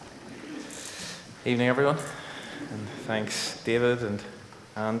Evening, everyone. And thanks, David and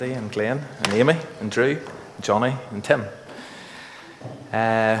Andy and Glenn and Amy and Drew, and Johnny and Tim.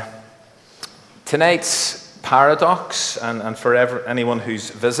 Tonight's paradox, and for anyone who's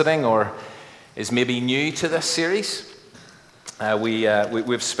visiting or is maybe new to this series,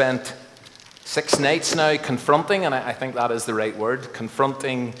 we've spent 6 nights now confronting, and I think that is the right word,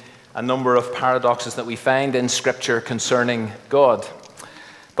 confronting a number of paradoxes that we find in Scripture concerning God.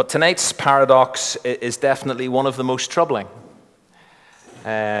 But tonight's paradox is definitely one of the most troubling.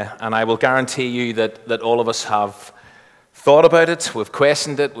 And I will guarantee you that all of us have thought about it, we've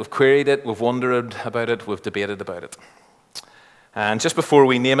questioned it, we've queried it, we've wondered about it, we've debated about it. And just before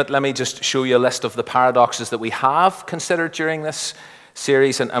we name it, let me just show you a list of the paradoxes that we have considered during this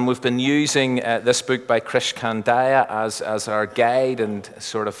series. And we've been using this book by Krish Kandiah as our guide and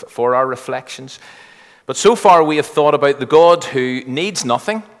sort of for our reflections. But so far we have thought about the God who needs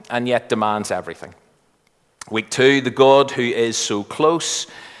nothing and yet demands everything. Week 2, the God who is so close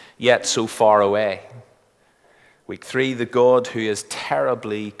yet so far away. Week 3, the God who is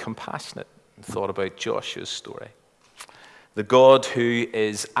terribly compassionate. And thought about Joshua's story. The God who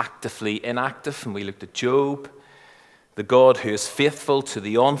is actively inactive, and we looked at Job. The God who is faithful to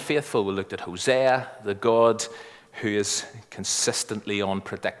the unfaithful, we looked at Hosea. The God who is consistently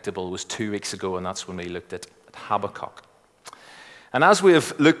unpredictable was 2 weeks ago, and that's when we looked at Habakkuk. And as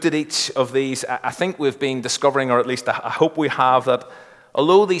we've looked at each of these, I think we've been discovering, or at least I hope we have, that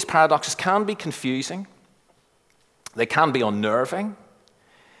although these paradoxes can be confusing, they can be unnerving,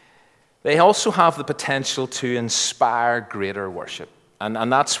 they also have the potential to inspire greater worship.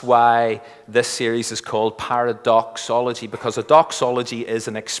 And that's why this series is called Paradoxology, because a doxology is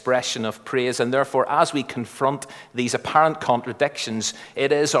an expression of praise, and therefore as we confront these apparent contradictions,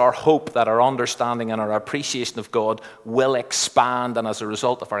 it is our hope that our understanding and our appreciation of God will expand, and as a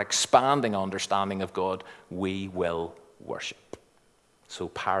result of our expanding understanding of God, we will worship. So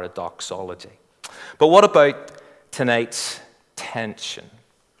paradoxology. But what about tonight's tension?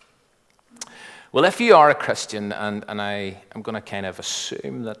 Well, if you are a Christian, and I'm going to kind of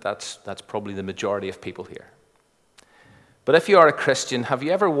assume that that's probably the majority of people here. But if you are a Christian, have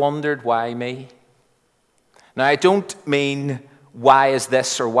you ever wondered why me? Now, I don't mean why is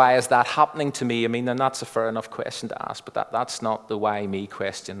this or why is that happening to me. I mean, and that's a fair enough question to ask, but that's not the why me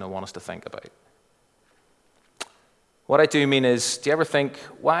question I want us to think about. What I do mean is, do you ever think,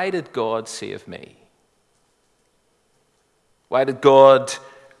 why did God save me? Why did God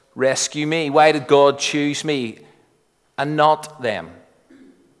rescue me? Why did God choose me and not them?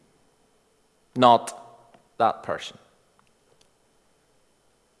 Not that person.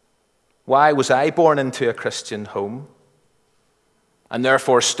 Why was I born into a Christian home and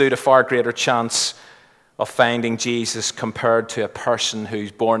therefore stood a far greater chance of finding Jesus compared to a person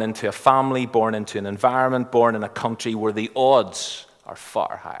who's born into a family, born into an environment, born in a country where the odds are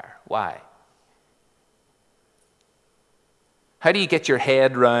far higher? Why? How do you get your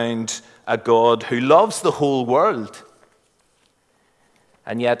head round a God who loves the whole world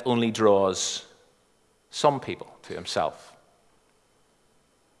and yet only draws some people to himself?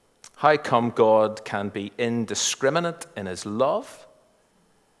 How come God can be indiscriminate in his love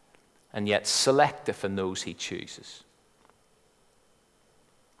and yet selective in those he chooses?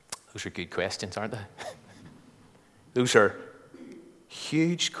 Those are good questions, aren't they? Those are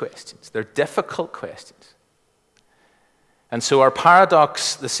huge questions. They're difficult questions. And so our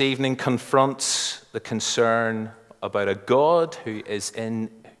paradox this evening confronts the concern about a God who is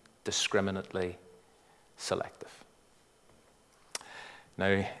indiscriminately selective.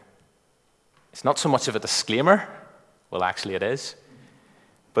 Now, it's not so much of a disclaimer. Well, actually it is.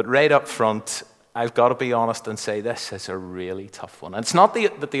 But right up front, I've got to be honest and say this is a really tough one. And it's not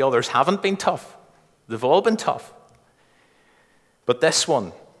that the others haven't been tough. They've all been tough. But this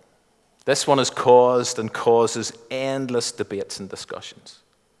one has caused and causes endless debates and discussions.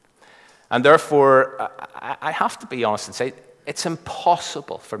 And therefore, I have to be honest and say, it's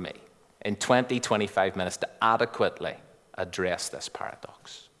impossible for me in 25 minutes to adequately address this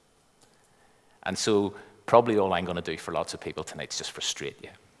paradox. And so probably all I'm going to do for lots of people tonight is just frustrate you.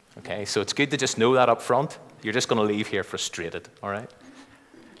 Okay, so it's good to just know that up front. You're just going to leave here frustrated, all right?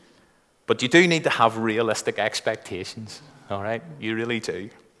 But you do need to have realistic expectations, all right? You really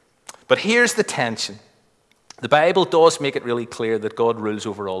do. But here's the tension. The Bible does make it really clear that God rules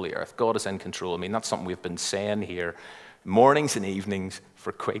over all the earth. God is in control. I mean, that's something we've been saying here mornings and evenings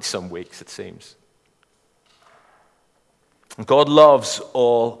for quite some weeks, it seems. And God loves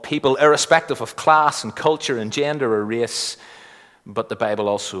all people, irrespective of class and culture and gender or race. But the Bible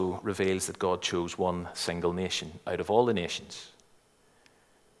also reveals that God chose one single nation out of all the nations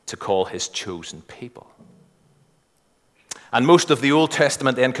to call his chosen people. And most of the Old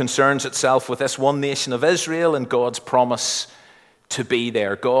Testament then concerns itself with this one nation of Israel and God's promise to be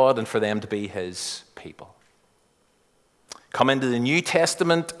their God and for them to be his people. Come into the New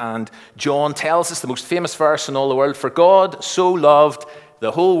Testament, and John tells us the most famous verse in all the world: "For God so loved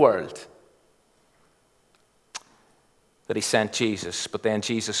the whole world that he sent Jesus." But then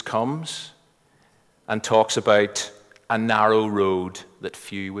Jesus comes and talks about a narrow road that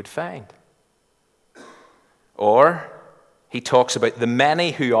few would find. Or he talks about the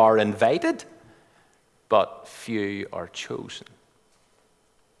many who are invited, but few are chosen.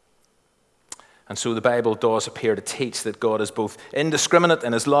 And so the Bible does appear to teach that God is both indiscriminate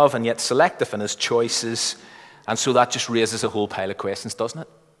in his love and yet selective in his choices. And so that just raises a whole pile of questions, doesn't it?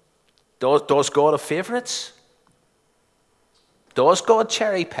 Does God have favorites? Does God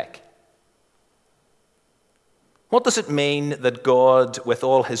cherry pick? What does it mean that God, with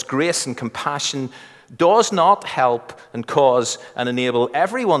all his grace and compassion, does not help and cause and enable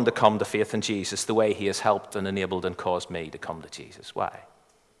everyone to come to faith in Jesus the way he has helped and enabled and caused me to come to Jesus? Why?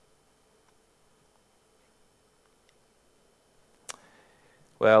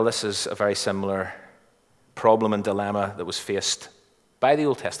 Well, this is a very similar problem and dilemma that was faced by the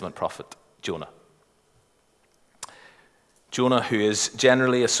Old Testament prophet Jonah. Jonah, who is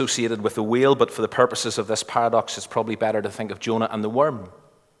generally associated with the whale, but for the purposes of this paradox, it's probably better to think of Jonah and the worm,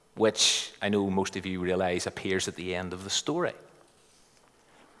 which I know most of you realize appears at the end of the story.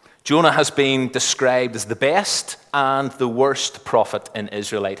 Jonah has been described as the best and the worst prophet in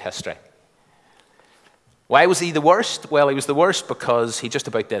Israelite history. Why was he the worst? Well, he was the worst because he just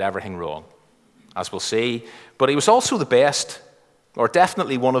about did everything wrong, as we'll see. But he was also the best, or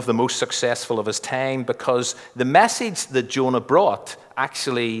definitely one of the most successful of his time, because the message that Jonah brought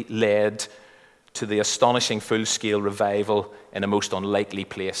actually led to the astonishing full-scale revival in a most unlikely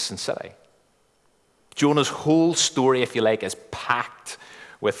place and city. Jonah's whole story, if you like, is packed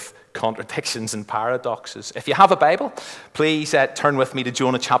with contradictions and paradoxes. If you have a Bible, please turn with me to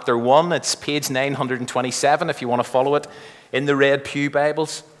Jonah chapter 1. It's page 927 if you want to follow it in the Red Pew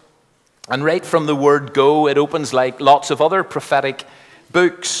Bibles. And right from the word go, it opens like lots of other prophetic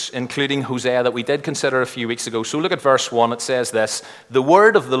books, including Hosea that we did consider a few weeks ago. So look at verse 1. It says this: "The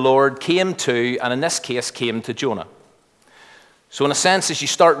word of the Lord came to," and in this case came to Jonah. So in a sense, as you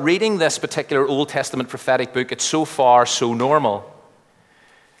start reading this particular Old Testament prophetic book, it's so far so normal.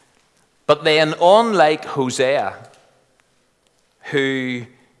 But then, unlike Hosea, who,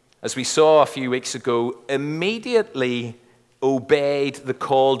 as we saw a few weeks ago, immediately obeyed the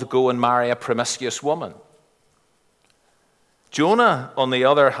call to go and marry a promiscuous woman, Jonah, on the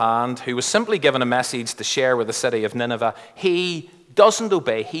other hand, who was simply given a message to share with the city of Nineveh, he doesn't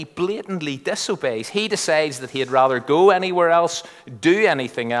obey. He blatantly disobeys. He decides that he'd rather go anywhere else, do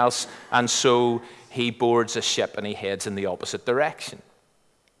anything else, and so he boards a ship and he heads in the opposite direction.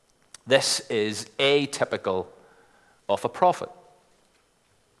 This is atypical of a prophet.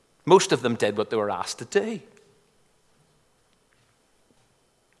 Most of them did what they were asked to do.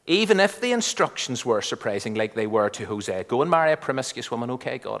 Even if the instructions were surprising, like they were to Hosea: go and marry a promiscuous woman.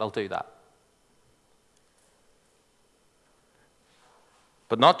 Okay, God, I'll do that.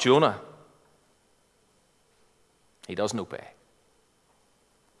 But not Jonah. He doesn't obey.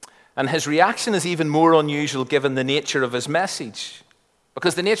 And his reaction is even more unusual given the nature of his message.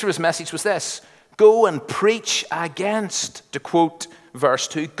 Because the nature of his message was this: go and preach against, to quote verse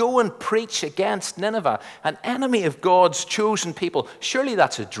 2, go and preach against Nineveh, an enemy of God's chosen people. Surely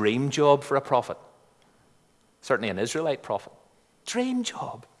that's a dream job for a prophet. Certainly an Israelite prophet. Dream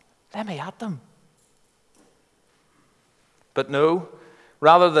job. Let me at them. But no,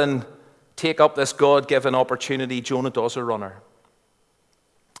 rather than take up this God-given opportunity, Jonah does a runner.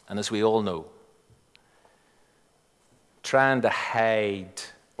 And as we all know, trying to hide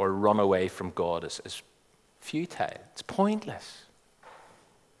or run away from God is futile. It's pointless.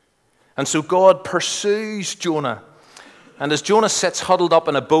 And so God pursues Jonah. And as Jonah sits huddled up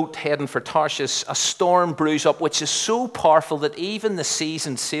in a boat heading for Tarshish, a storm brews up which is so powerful that even the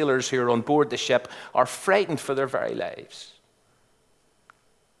seasoned sailors who are on board the ship are frightened for their very lives.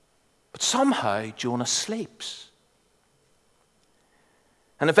 But somehow Jonah sleeps.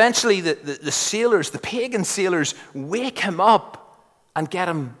 And eventually the sailors, the pagan sailors, wake him up and get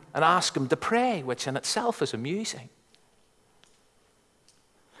him and ask him to pray, which in itself is amusing.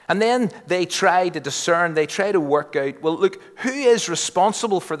 And then they try to discern, they try to work out, well, look, who is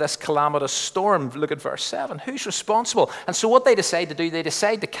responsible for this calamitous storm? Look at verse 7. Who's responsible? And so what they decide to do, they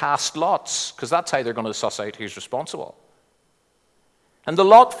decide to cast lots, because that's how they're going to suss out who's responsible. And the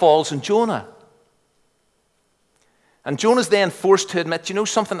lot falls on Jonah. And Jonah's then forced to admit, you know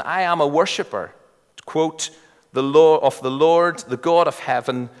something, I am a worshipper. Quote, the Lord, the God of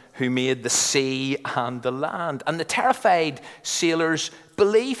heaven, who made the sea and the land. And the terrified sailors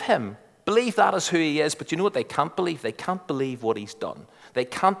believe him. Believe that is who he is. But you know what they can't believe? They can't believe what he's done. They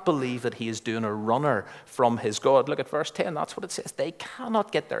can't believe that he is doing a runner from his God. Look at verse 10. That's what it says. They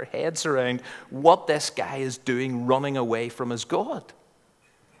cannot get their heads around what this guy is doing, running away from his God.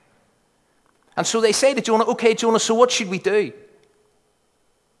 And so they say to Jonah, okay, Jonah, so what should we do?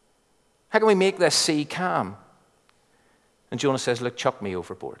 How can we make this sea calm? And Jonah says, look, chuck me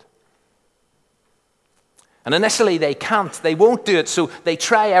overboard. And initially they can't. They won't do it. So they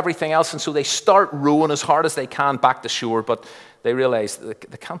try everything else. And so they start rowing as hard as they can back to shore. But they realize they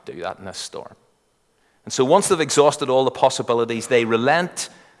can't do that in this storm. And so once they've exhausted all the possibilities, they relent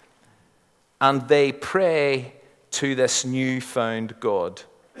and they pray to this newfound God.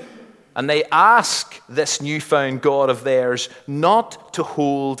 And they ask this newfound God of theirs not to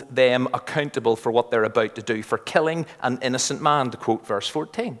hold them accountable for what they're about to do, for killing an innocent man, to quote verse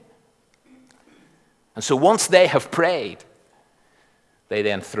 14. And so once they have prayed, they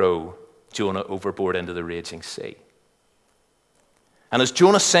then throw Jonah overboard into the raging sea. And as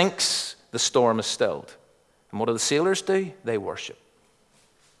Jonah sinks, the storm is stilled. And what do the sailors do? They worship.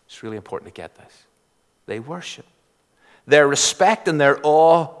 It's really important to get this. They worship. Their respect and their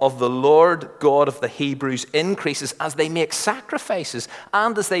awe of the Lord God of the Hebrews increases as they make sacrifices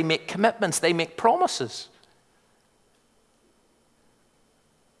and as they make commitments, they make promises.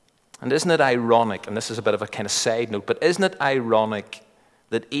 And isn't it ironic, and this is a bit of a kind of side note, but isn't it ironic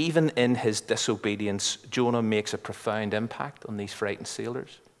that even in his disobedience, Jonah makes a profound impact on these frightened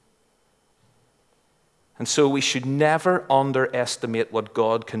sailors? And so we should never underestimate what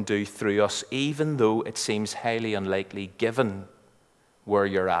God can do through us, even though it seems highly unlikely given where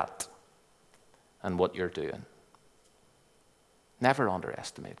you're at and what you're doing. Never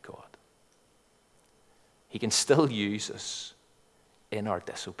underestimate God. He can still use us in our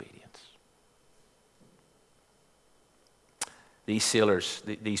disobedience. These sailors,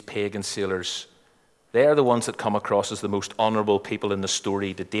 these pagan sailors, they're the ones that come across as the most honorable people in the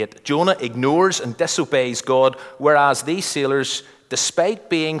story to date. Jonah ignores and disobeys God, whereas these sailors, despite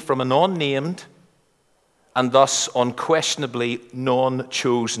being from an unnamed and thus unquestionably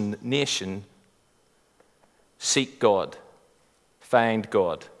non-chosen nation, seek God, find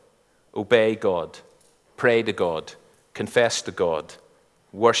God, obey God, pray to God, confess to God,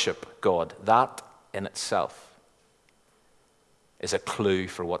 worship God. That in itself is a clue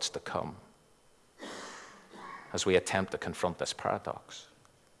for what's to come as we attempt to confront this paradox.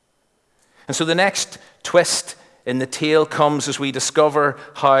 And so the next twist in the tale comes as we discover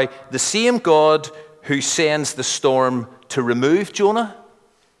how the same God who sends the storm to remove Jonah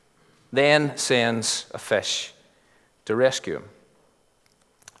then sends a fish to rescue him.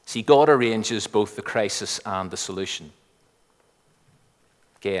 See, God arranges both the crisis and the solution.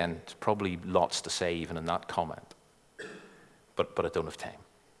 Again, there's probably lots to say even in that comment, but I don't have time.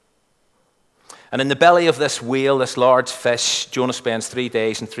 And in the belly of this whale, this large fish, Jonah spends 3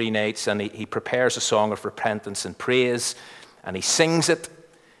 days and 3 nights, and he prepares a song of repentance and praise, and he sings it,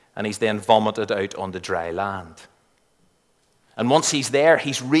 and he's then vomited out on the dry land. And once he's there,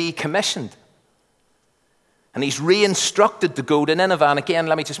 he's recommissioned. And he's re-instructed to go to Nineveh. And again,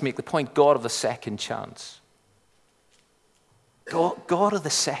 let me just make the point, God of the second chance. God of the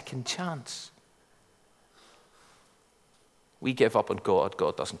second chance. We give up on God,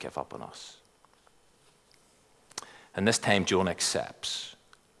 God doesn't give up on us. And this time Jonah accepts.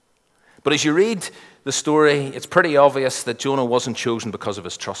 But as you read the story, it's pretty obvious that Jonah wasn't chosen because of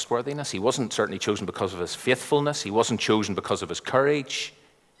his trustworthiness. He wasn't certainly chosen because of his faithfulness. He wasn't chosen because of his courage.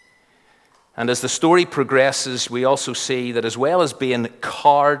 And as the story progresses, we also see that as well as being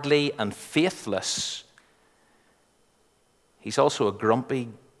cowardly and faithless, he's also a grumpy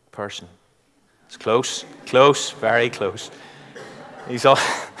person. It's close, very close.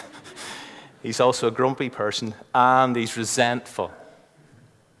 He's also a grumpy person, and he's resentful.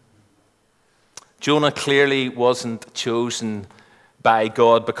 Jonah clearly wasn't chosen by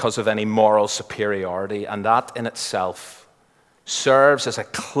God because of any moral superiority, and that in itself serves as a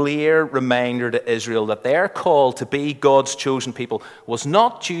clear reminder to Israel that their call to be God's chosen people was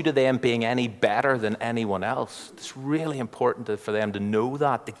not due to them being any better than anyone else. It's really important for them to know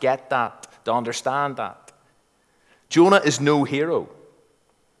that, to get that, to understand that. Jonah is no hero.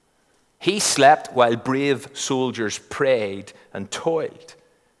 He slept while brave soldiers prayed and toiled.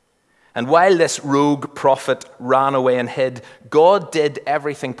 And while this rogue prophet ran away and hid, God did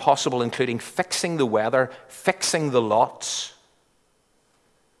everything possible, including fixing the weather, fixing the lots,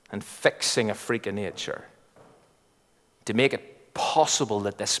 and fixing a freak of nature to make it possible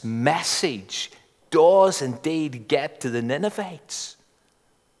that this message does indeed get to the Ninevites.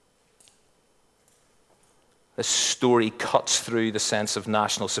 This story cuts through the sense of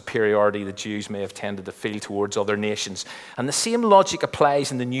national superiority the Jews may have tended to feel towards other nations. And the same logic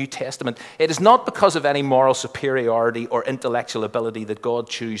applies in the New Testament. It is not because of any moral superiority or intellectual ability that God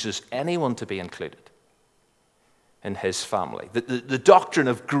chooses anyone to be included in his family. The doctrine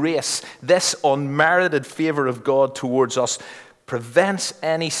of grace, this unmerited favor of God towards us, prevents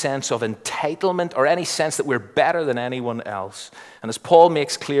any sense of entitlement or any sense that we're better than anyone else. And as Paul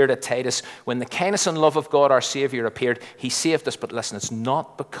makes clear to Titus, when the kindness and love of God our Savior appeared, he saved us. But listen, it's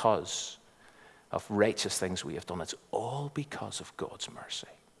not because of righteous things we have done. It's all because of God's mercy.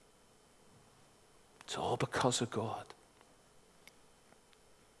 It's all because of God.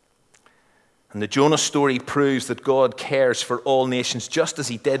 And the Jonah story proves that God cares for all nations just as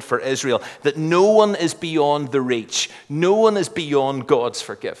he did for Israel, that no one is beyond the reach. No one is beyond God's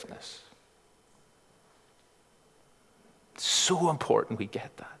forgiveness. It's so important we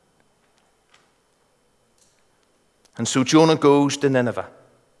get that. And so Jonah goes to Nineveh.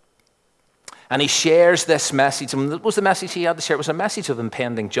 And he shares this message. And what was the message he had to share? It was a message of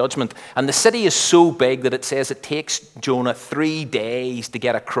impending judgment. And the city is so big that it says it takes Jonah 3 days to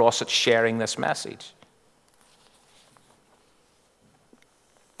get across it sharing this message.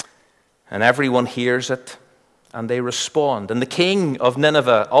 And everyone hears it, and they respond. And the king of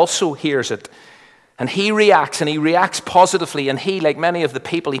Nineveh also hears it. And he reacts positively. And he, like many of the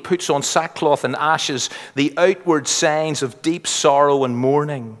people, he puts on sackcloth and ashes, the outward signs of deep sorrow and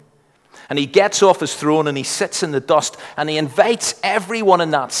mourning. And he gets off his throne and he sits in the dust and he invites everyone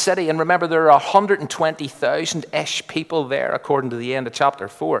in that city. And remember, there are 120,000-ish people there, according to the end of chapter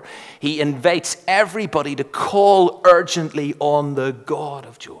 4. He invites everybody to call urgently on the God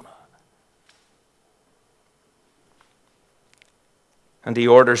of Jonah. And he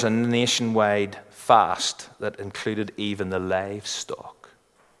orders a nationwide fast that included even the livestock.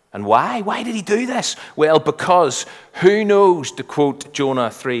 And why? Why did he do this? Well, because, who knows, to quote Jonah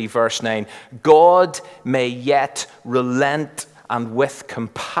 3, verse 9, God may yet relent and with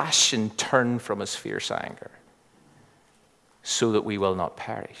compassion turn from his fierce anger, so that we will not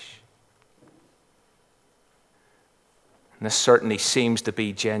perish. And this certainly seems to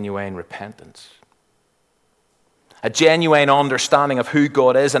be genuine repentance. A genuine understanding of who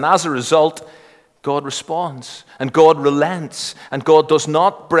God is, and as a result, God responds, and God relents, and God does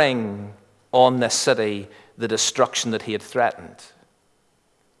not bring on this city the destruction that he had threatened.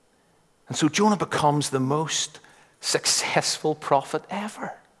 And so Jonah becomes the most successful prophet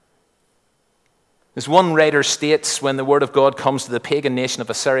ever. As one writer states, when the word of God comes to the pagan nation of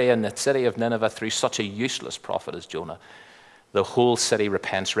Assyria and the city of Nineveh through such a useless prophet as Jonah, the whole city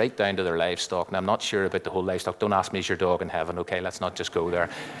repents right down to their livestock. And I'm not sure about the whole livestock. Don't ask me, is your dog in heaven? Okay, let's not just go there.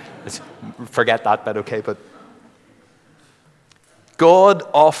 Forget that bit, okay? But God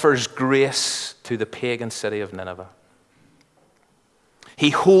offers grace to the pagan city of Nineveh. He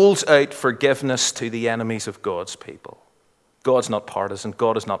holds out forgiveness to the enemies of God's people. God's not partisan.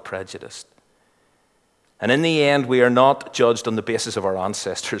 God is not prejudiced. And in the end, we are not judged on the basis of our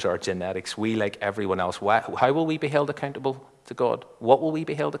ancestors or genetics. We, like everyone else, how will we be held accountable to God? What will we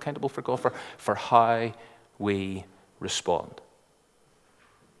be held accountable for God for? For how we respond.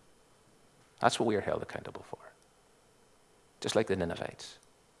 That's what we are held accountable for. Just like the Ninevites.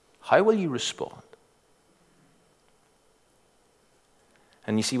 How will you respond?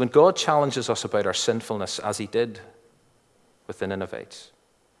 And you see, when God challenges us about our sinfulness, as he did with the Ninevites,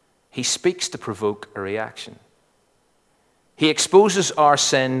 he speaks to provoke a reaction. He exposes our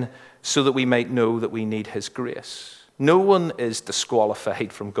sin so that we might know that we need his grace. No one is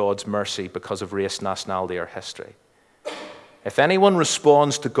disqualified from God's mercy because of race, nationality, or history. If anyone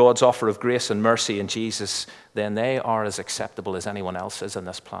responds to God's offer of grace and mercy in Jesus, then they are as acceptable as anyone else is on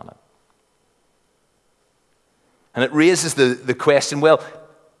this planet. And it raises the question, well,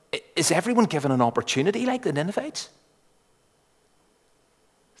 is everyone given an opportunity like the Ninevites?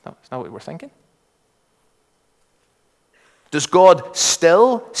 It's not what we're thinking. Does God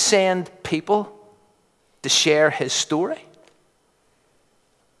still send people to share his story?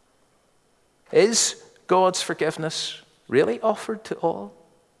 Is God's forgiveness really offered to all?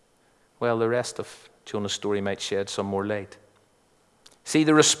 Well, the rest of Jonah's story might shed some more light. See,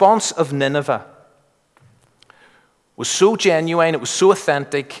 the response of Nineveh was so genuine, it was so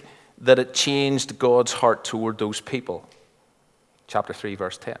authentic, that it changed God's heart toward those people. Chapter 3,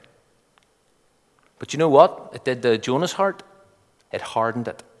 verse 10. But you know what it did to Jonah's heart? It hardened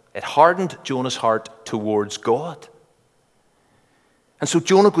it. It hardened Jonah's heart towards God. And so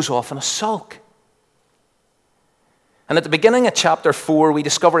Jonah goes off in a sulk. And at the beginning of chapter 4, we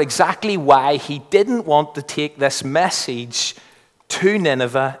discover exactly why he didn't want to take this message to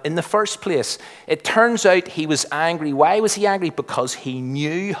Nineveh in the first place. It turns out he was angry. Why was he angry? Because he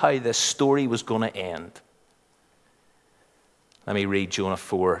knew how this story was going to end. Let me read Jonah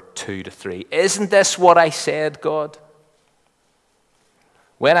 4, 2-3. Isn't this what I said, God?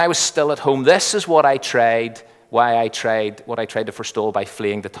 When I was still at home, this is what I tried, what I tried to forestall by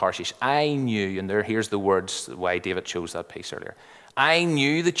fleeing to Tarshish. I knew, and here's the words why David chose that piece earlier. I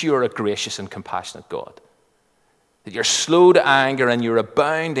knew that you are a gracious and compassionate God. That you're slow to anger and you're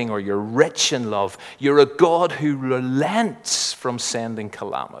abounding, or you're rich in love. You're a God who relents from sending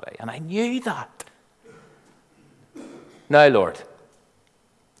calamity. And I knew that. Now, Lord,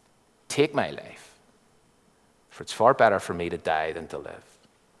 take my life, for it's far better for me to die than to live.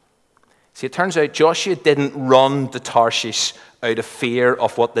 See, it turns out Joshua didn't run to Tarshish out of fear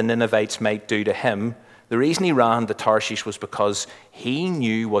of what the Ninevites might do to him. The reason he ran to Tarshish was because he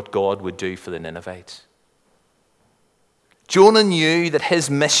knew what God would do for the Ninevites. Jonah knew that his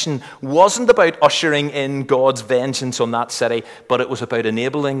mission wasn't about ushering in God's vengeance on that city, but it was about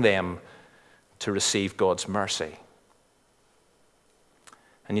enabling them to receive God's mercy.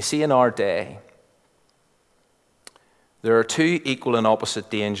 And you see, in our day, there are two equal and opposite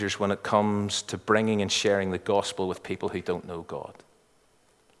dangers when it comes to bringing and sharing the gospel with people who don't know God.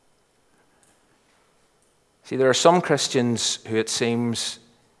 See, there are some Christians who, it seems,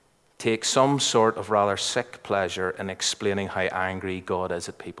 take some sort of rather sick pleasure in explaining how angry God is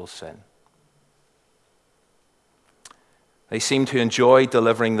at people's sin. They seem to enjoy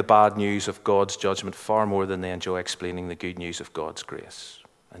delivering the bad news of God's judgment far more than they enjoy explaining the good news of God's grace.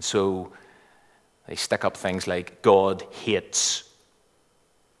 And so they stick up things like, God hates.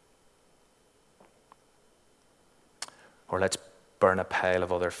 Or let's burn a pile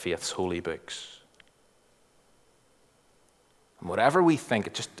of other faith's holy books. And whatever we think,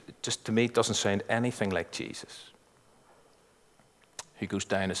 it just to me, it doesn't sound anything like Jesus, who goes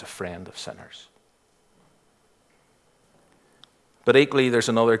down as a friend of sinners. But equally, there's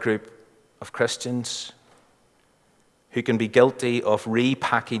another group of Christians who can be guilty of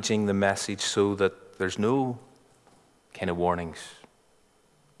repackaging the message so that there's no kind of warnings,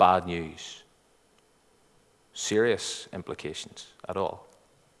 bad news, serious implications at all.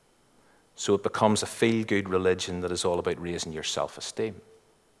 So it becomes a feel-good religion that is all about raising your self-esteem.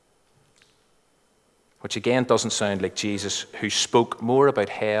 Which again doesn't sound like Jesus, who spoke more about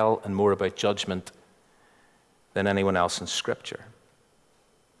hell and more about judgment than anyone else in Scripture.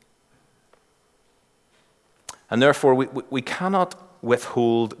 And therefore, we cannot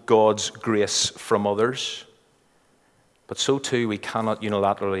withhold God's grace from others, but so too we cannot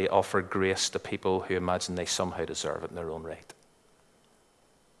unilaterally offer grace to people who imagine they somehow deserve it in their own right.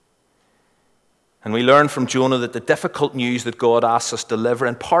 And we learn from Jonah that the difficult news that God asks us to deliver,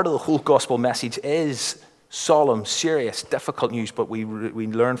 and part of the whole gospel message is solemn, serious, difficult news, but we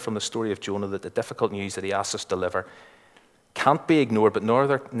learn from the story of Jonah that the difficult news that he asks us to deliver can't be ignored, but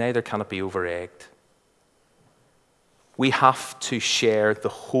neither can it be over-egged. We have to share the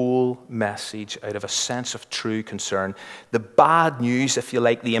whole message out of a sense of true concern. The bad news, if you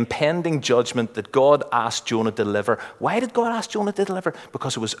like, the impending judgment that God asked Jonah to deliver. Why did God ask Jonah to deliver?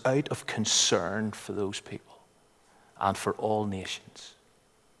 Because it was out of concern for those people and for all nations.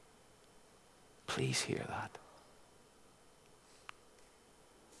 Please hear that.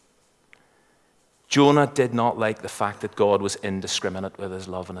 Jonah did not like the fact that God was indiscriminate with his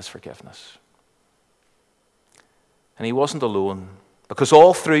love and his forgiveness. And he wasn't alone, because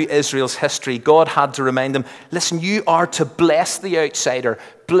all through Israel's history, God had to remind them, listen, you are to bless the outsider,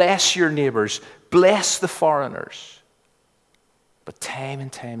 bless your neighbors, bless the foreigners. But time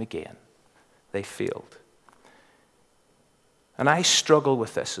and time again, they failed. And I struggle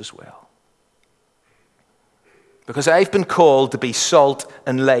with this as well. Because I've been called to be salt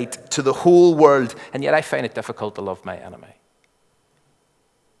and light to the whole world, and yet I find it difficult to love my enemy.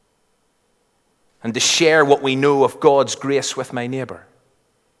 And to share what we know of God's grace with my neighbor.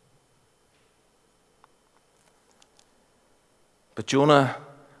 But Jonah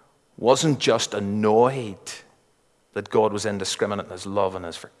wasn't just annoyed that God was indiscriminate in his love and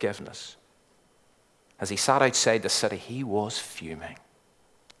his forgiveness. As he sat outside the city, he was fuming.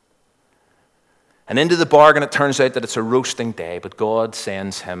 And into the bargain, it turns out that it's a roasting day, but God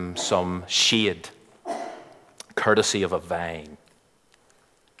sends him some shade, courtesy of a vine.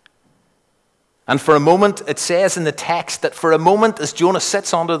 And for a moment, it says in the text that for a moment, as Jonah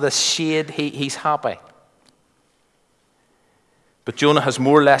sits under the shade, he's happy. But Jonah has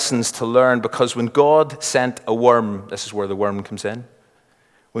more lessons to learn, because when God sent a worm, this is where the worm comes in.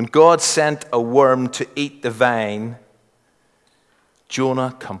 When God sent a worm to eat the vine,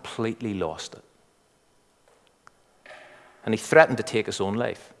 Jonah completely lost it. And he threatened to take his own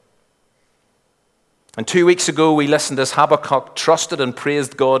life. And 2 weeks ago, we listened as Habakkuk trusted and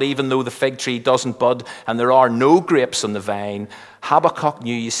praised God even though the fig tree doesn't bud and there are no grapes on the vine. Habakkuk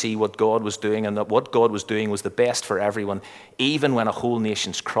knew, you see, what God was doing, and that what God was doing was the best for everyone, even when a whole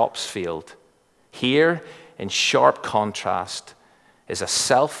nation's crops failed. Here, in sharp contrast, is a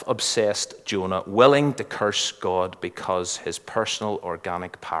self-obsessed Jonah willing to curse God because his personal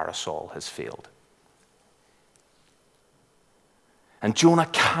organic parasol has failed. And Jonah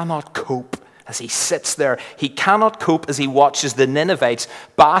cannot cope as he sits there. He cannot cope as he watches the Ninevites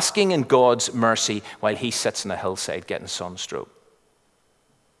basking in God's mercy while he sits on a hillside getting sunstroke.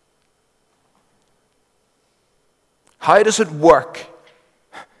 How does it work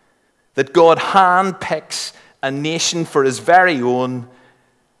that God handpicks a nation for his very own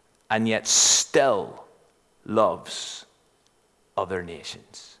and yet still loves other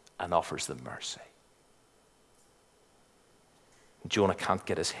nations and offers them mercy? Jonah can't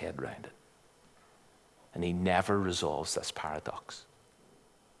get his head around it. And he never resolves this paradox.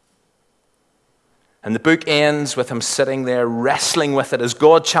 And the book ends with him sitting there wrestling with it as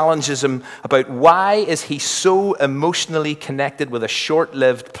God challenges him about why is he so emotionally connected with a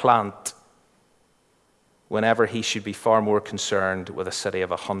short-lived plant whenever he should be far more concerned with a city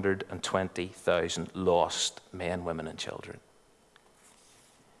of 120,000 lost men, women, and children.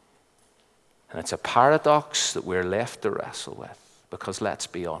 And it's a paradox that we're left to wrestle with. Because let's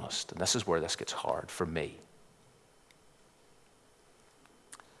be honest, and this is where this gets hard for me.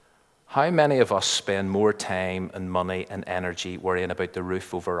 How many of us spend more time and money and energy worrying about the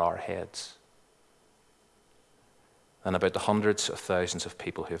roof over our heads than about the hundreds of thousands of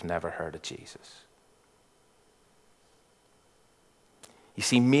people who have never heard of Jesus? You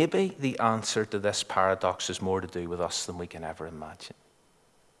see, maybe the answer to this paradox is more to do with us than we can ever imagine.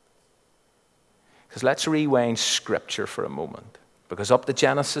 Because let's rewind Scripture for a moment. Because up to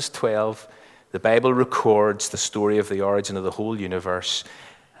Genesis 12, the Bible records the story of the origin of the whole universe.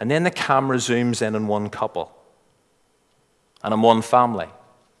 And then the camera zooms in on one couple, and on one family,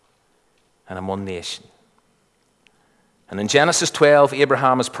 and on one nation. And in Genesis 12,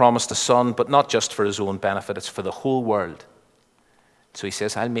 Abraham is promised a son, but not just for his own benefit, it's for the whole world. So he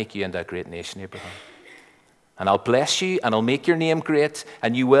says, I'll make you into a great nation, Abraham. And I'll bless you, and I'll make your name great,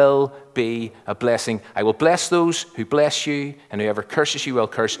 and you will be a blessing. I will bless those who bless you, and whoever curses you will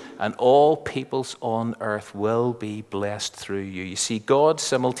curse, and all peoples on earth will be blessed through you. You see, God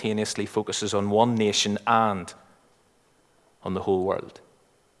simultaneously focuses on one nation and on the whole world.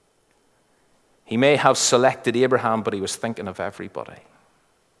 He may have selected Abraham, but he was thinking of everybody.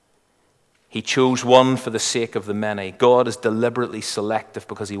 He chose one for the sake of the many. God is deliberately selective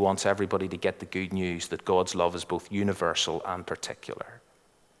because he wants everybody to get the good news that God's love is both universal and particular.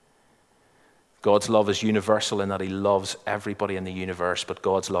 God's love is universal in that he loves everybody in the universe, but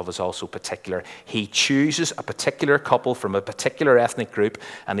God's love is also particular. He chooses a particular couple from a particular ethnic group,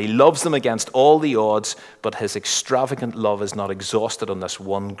 and he loves them against all the odds, but his extravagant love is not exhausted on this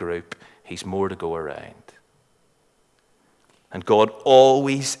one group. He's more to go around. And God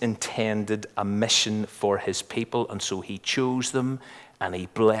always intended a mission for his people, and so he chose them and he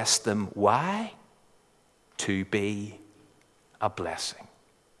blessed them. Why? To be a blessing.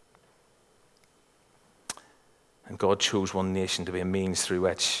 And God chose one nation to be a means through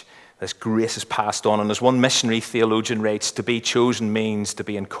which this grace is passed on. And as one missionary theologian writes, to be chosen means to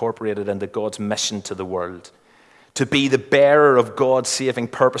be incorporated into God's mission to the world, to be the bearer of God's saving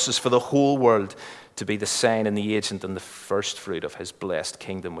purposes for the whole world, to be the sign and the agent and the first fruit of his blessed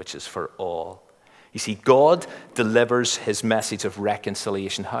kingdom, which is for all. You see, God delivers his message of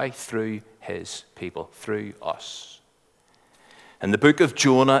reconciliation. How? Through his people, through us. And the book of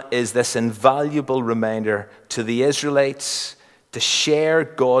Jonah is this invaluable reminder to the Israelites to share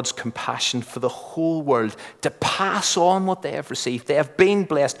God's compassion for the whole world, to pass on what they have received. They have been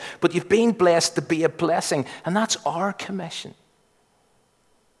blessed, but you've been blessed to be a blessing, and that's our commission.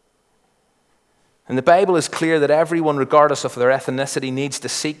 And the Bible is clear that everyone, regardless of their ethnicity, needs to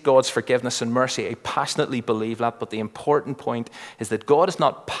seek God's forgiveness and mercy. I passionately believe that, but the important point is that God is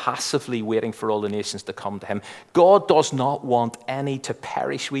not passively waiting for all the nations to come to him. God does not want any to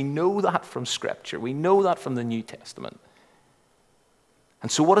perish. We know that from Scripture. We know that from the New Testament. And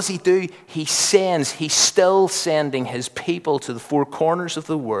so what does he do? He's still sending his people to the four corners of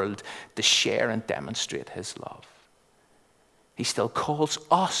the world to share and demonstrate his love. He still calls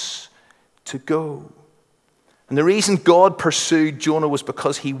us to go. And the reason God pursued Jonah was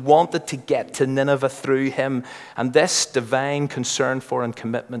because he wanted to get to Nineveh through him. And this divine concern for and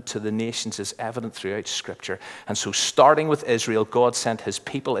commitment to the nations is evident throughout Scripture. And so starting with Israel, God sent his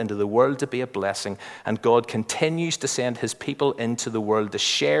people into the world to be a blessing. And God continues to send his people into the world to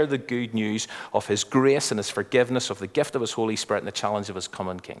share the good news of his grace and his forgiveness, of the gift of his Holy Spirit and the challenge of his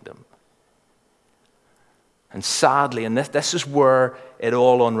coming kingdom. And sadly, and this is where it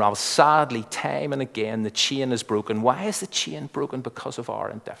all unravels, sadly, time and again, the chain is broken. Why is the chain broken? Because of our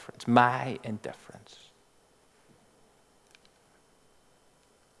indifference, my indifference.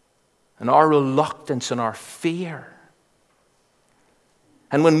 And our reluctance and our fear.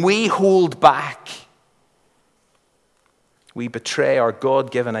 And when we hold back, we betray our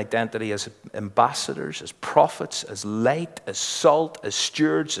God-given identity as ambassadors, as prophets, as light, as salt, as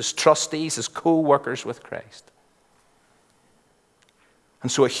stewards, as trustees, as co-workers with Christ.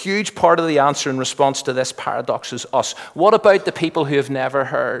 And so a huge part of the answer in response to this paradox is us. What about the people who have never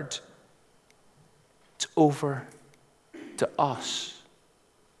heard? It's over to us.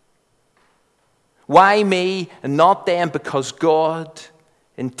 Why me and not them? Because God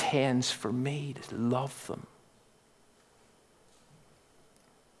intends for me to love them.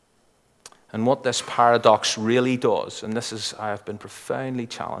 And what this paradox really does, and I have been profoundly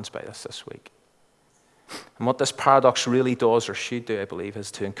challenged by this week. And what this paradox really does, or should do, I believe,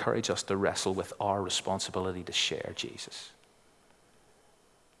 is to encourage us to wrestle with our responsibility to share Jesus.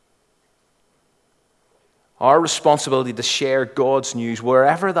 Our responsibility to share God's news,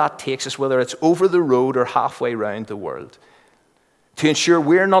 wherever that takes us, whether it's over the road or halfway around the world, to ensure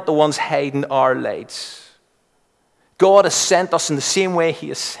we're not the ones hiding our lights. God has sent us in the same way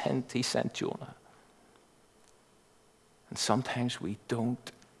he sent Jonah. And sometimes we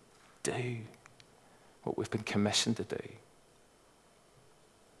don't do what we've been commissioned to do.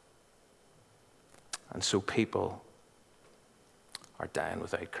 And so people are dying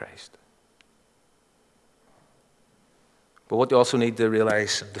without Christ. But what you also need to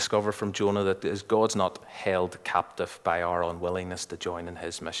realize and discover from Jonah that is God's not held captive by our unwillingness to join in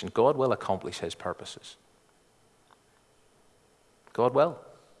his mission. God will accomplish his purposes. God will.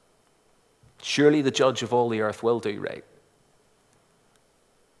 Surely the judge of all the earth will do right.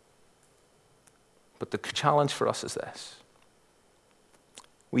 But the challenge for us is this.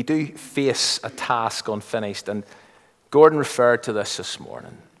 We do face a task unfinished, and Gordon referred to this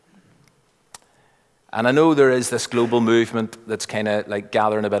morning. And I know there is this global movement that's kind of like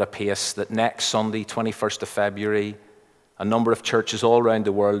gathering a bit of pace, that next Sunday, 21st of February, a number of churches all around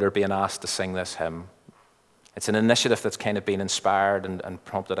the world are being asked to sing this hymn. It's an initiative that's kind of been inspired and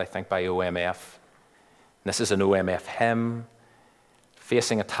prompted, I think, by OMF. And this is an OMF hymn,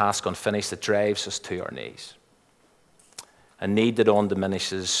 facing a task unfinished that drives us to our knees. A need that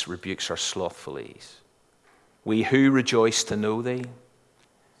undiminishes rebukes our slothful ease. We who rejoice to know thee,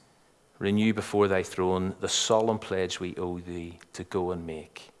 renew before thy throne the solemn pledge we owe thee to go and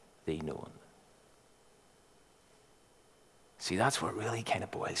make thee known. See, that's what it really kind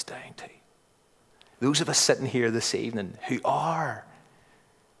of boils down to. Those of us sitting here this evening who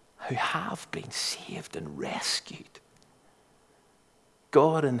have been saved and rescued,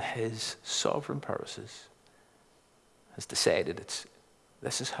 God in his sovereign purposes has decided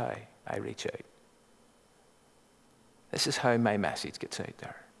this is how I reach out. This is how my message gets out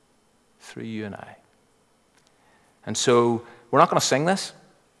there, through you and I. And so we're not going to sing this,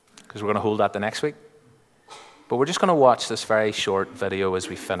 because we're going to hold that the next week. But we're just going to watch this very short video as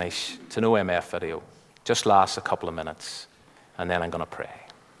we finish. It's an OMF video. Just lasts a couple of minutes, and then I'm going to pray.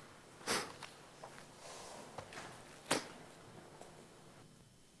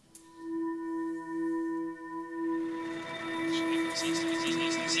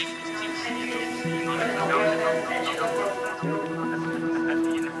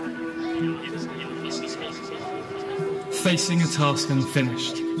 Facing a task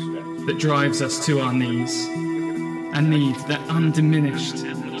unfinished that drives us to our knees, a need that undiminished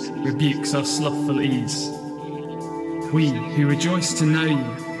rebukes our slothful ease. We who rejoice to know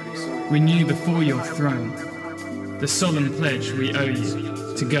you, renew before your throne the solemn pledge we owe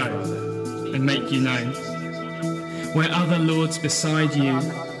you to go and make you known. Where other lords beside you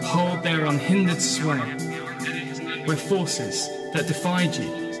hold their unhindered sway, where forces that defied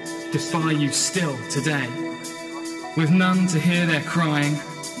you defy you still today, with none to hear their crying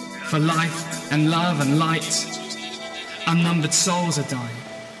for life and love and light, unnumbered souls are dying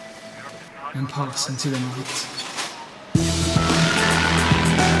and pass into the night.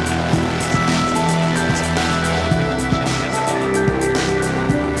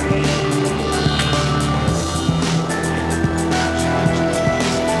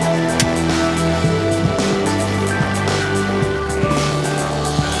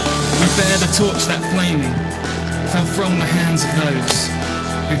 torch that flaming fell from the hands of those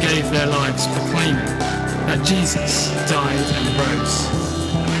who gave their lives proclaiming that Jesus died and rose.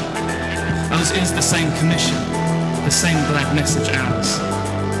 Ours is the same commission, the same glad message ours.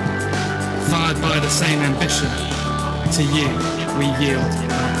 Fired by the same ambition, to you we yield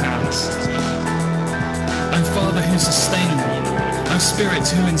our powers. O Father who sustained me, O Spirit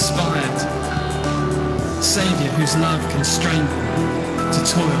who inspired, Saviour whose love constrained me to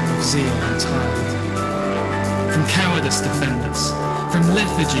toil with zeal untired. From cowardice defend us, from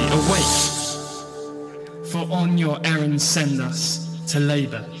lethargy awake, for on your errands send us to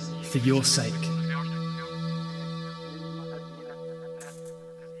labour for your sake.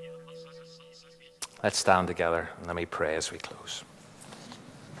 Let's stand together and let me pray as we close.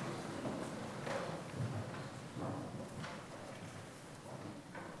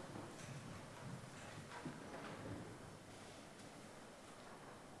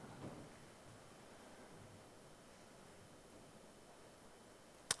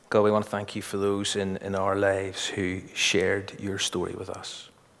 God, we want to thank you for those in our lives who shared your story with us.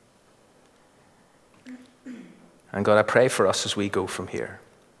 And God, I pray for us as we go from here.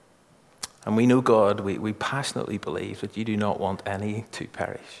 And we know, God, we passionately believe that you do not want any to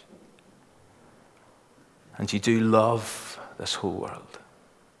perish. And you do love this whole world.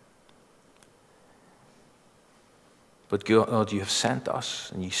 But God, you have sent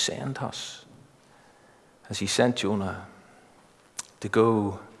us, and you send us, as you sent Jonah, to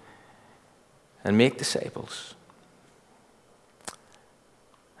go and make disciples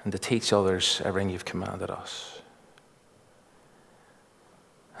and to teach others everything you've commanded us.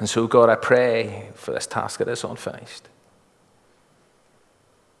 And so, God, I pray for this task that is unfinished.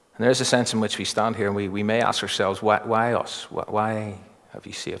 And there is a sense in which we stand here and we may ask ourselves, why us? Why have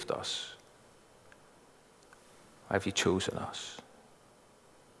you saved us? Why have you chosen us?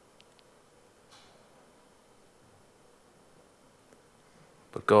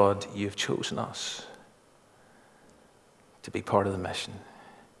 But God, you've chosen us to be part of the mission,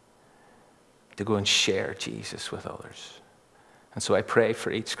 to go and share Jesus with others. And so I pray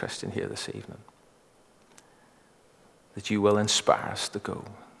for each Christian here this evening that you will inspire us to go,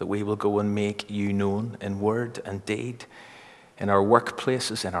 that we will go and make you known in word and deed, in our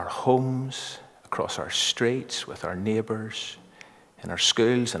workplaces, in our homes, across our streets, with our neighbours, in our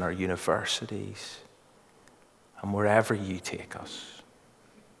schools, in our universities, and wherever you take us.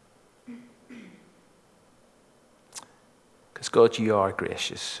 Because God, you are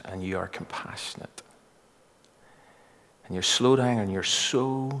gracious and you are compassionate. And you're slow down and you're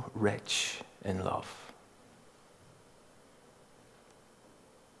so rich in love.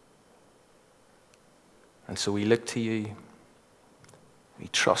 And so we look to you, we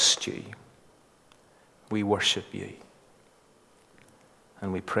trust you, we worship you.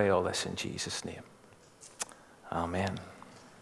 And we pray all this in Jesus' name. Amen.